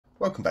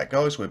Welcome back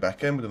guys, we're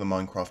back in with another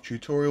Minecraft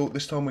tutorial.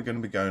 This time we're going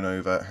to be going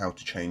over how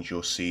to change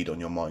your seed on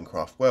your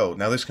Minecraft world.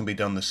 Now this can be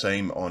done the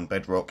same on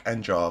Bedrock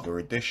and Java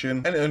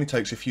Edition, and it only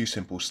takes a few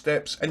simple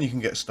steps and you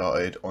can get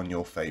started on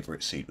your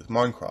favourite seed with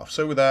Minecraft.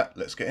 So with that,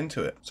 let's get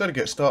into it. So to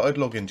get started,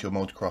 log into your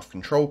Multicraft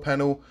control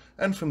panel,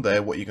 and from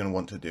there what you're going to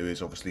want to do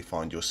is obviously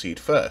find your seed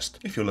first.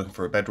 If you're looking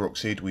for a Bedrock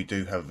seed, we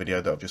do have a video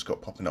that I've just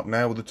got popping up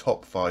now with the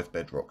top 5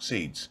 Bedrock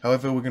seeds.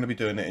 However, we're going to be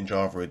doing it in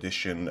Java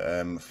Edition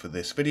for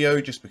this video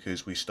just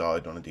because we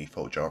started on a default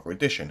Java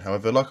Edition.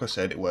 However, like I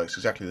said, it works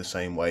exactly the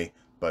same way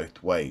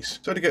both ways.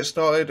 So to get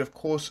started, of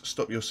course,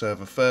 stop your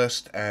server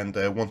first, and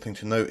one thing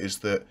to note is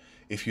that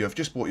if you have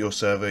just bought your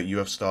server, you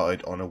have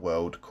started on a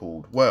world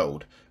called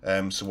world.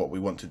 So what we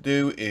want to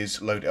do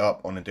is load it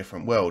up on a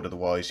different world,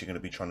 otherwise you're going to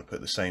be trying to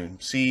put the same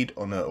seed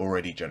on an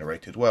already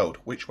generated world,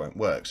 which won't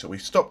work. So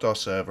we've stopped our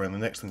server, and the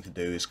next thing to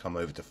do is come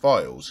over to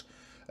files.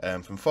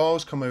 From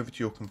files, come over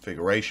to your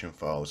configuration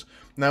files.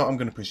 Now I'm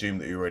going to presume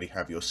that you already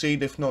have your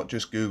seed. If not,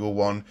 just Google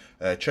one,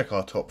 check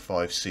our top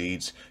 5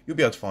 seeds. You'll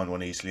be able to find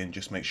one easily, and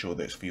just make sure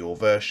that it's for your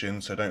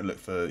version. So don't look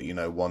for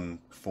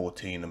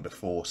 1.14 and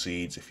before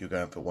seeds if you're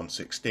going for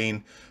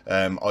 1.16.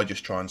 I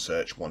just try and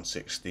search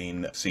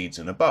 1.16 seeds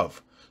and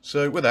above.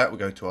 So with that, we'll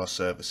go to our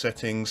server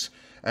settings,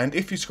 and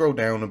if you scroll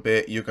down a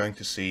bit, you're going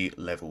to see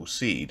level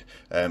seed.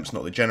 It's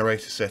not the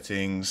generator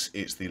settings,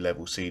 it's the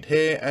level seed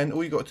here, and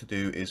all you got to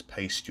do is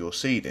paste your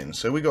seed in.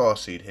 So we got our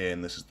seed here,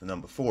 and this is the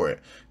number for it.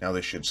 Now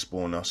this should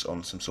spawn us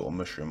on some sort of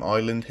mushroom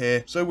island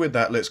here. So with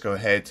that, let's go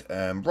ahead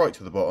right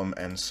to the bottom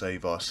and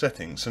save our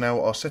settings. So now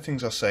our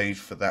settings are saved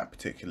for that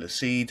particular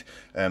seed.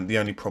 The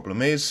only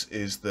problem is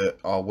that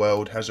our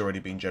world has already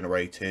been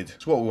generated.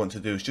 So what we want to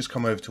do is just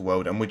come over to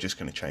world, and we're just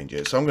going to change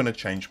it. So I'm going to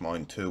change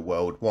mine to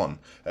world 1.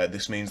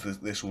 This means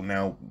that this will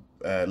now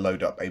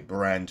load up a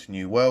brand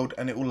new world,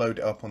 and it will load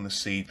it up on the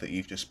seed that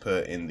you've just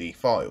put in the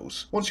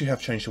files. Once you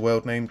have changed the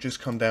world name, just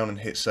come down and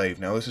hit save.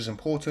 Now this is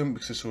important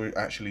because this will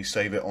actually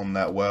save it on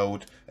that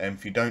world, and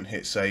if you don't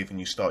hit save and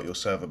you start your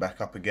server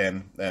back up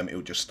again, it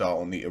will just start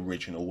on the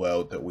original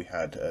world that we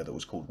had that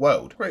was called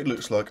world. Great,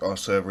 looks like our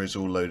server is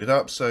all loaded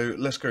up, so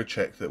let's go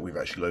check that we've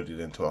actually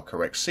loaded into our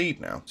correct seed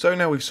now. So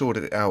now we've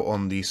sorted it out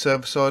on the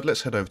server side,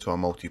 let's head over to our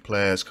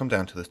multiplayers, come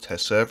down to the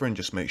test server and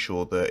just make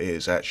sure that it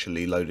is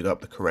actually loaded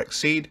up the correct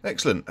seed.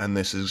 Excellent, and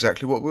this is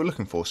exactly what we're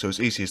looking for. So as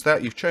easy as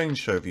that, you've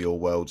changed over your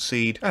world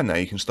seed, and now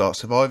you can start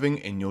surviving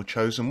in your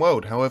chosen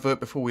world. However,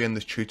 before we end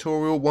this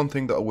tutorial, one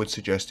thing that I would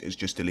suggest is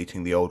just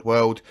deleting the old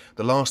world.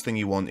 The last thing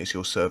you want is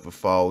your server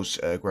files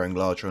growing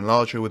larger and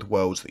larger with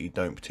worlds that you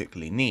don't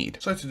particularly need.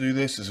 So to do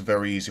this is a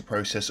very easy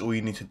process. All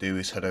you need to do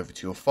is head over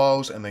to your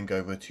files and then go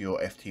over to your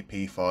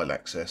FTP file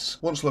access.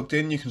 Once logged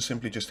in, you can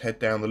simply just head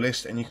down the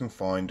list and you can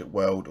find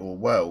world or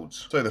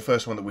worlds. So the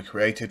first one that we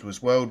created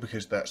was world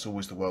because that's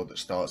always the world that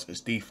starts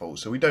as default.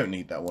 So we don't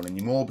need that one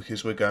anymore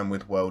because we're going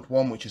with world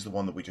 1, which is the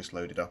one that we just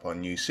loaded up our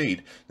new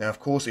seed. Now of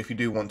course, if you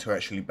do want to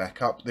actually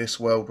back up this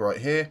world right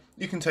here,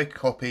 you can take a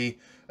copy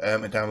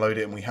and download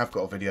it, and we have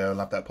got a video. I'll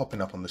have that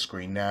popping up on the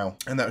screen now,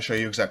 and that'll show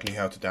you exactly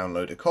how to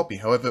download a copy.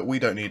 However, we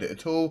don't need it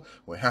at all.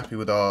 We're happy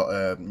with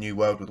our new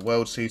world with the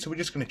world seed, so we're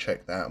just going to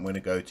check that, and we're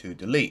going to go to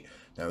delete.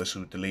 Now this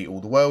will delete all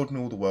the world and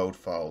all the world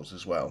files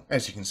as well.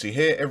 As you can see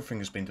here, everything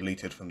has been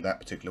deleted from that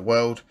particular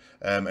world,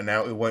 and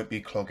now it won't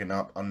be clogging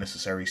up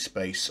unnecessary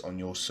space on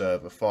your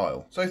server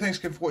file. So thanks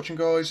again for watching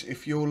guys.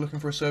 If you're looking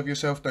for a server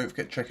yourself, don't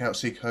forget to check out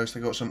SeekaHost.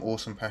 They've got some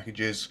awesome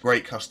packages,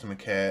 great customer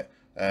care,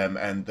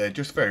 and they're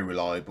just very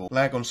reliable.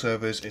 Lag on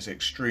servers is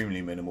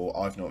extremely minimal.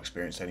 I've not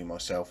experienced any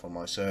myself on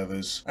my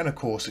servers, and of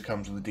course it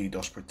comes with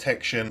DDoS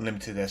protection,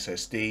 limited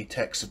SSD,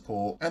 tech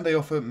support, and they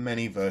offer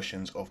many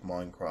versions of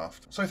Minecraft.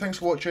 So thanks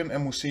for watching,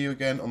 and we'll see you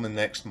again on the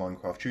next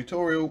Minecraft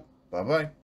tutorial. Bye bye.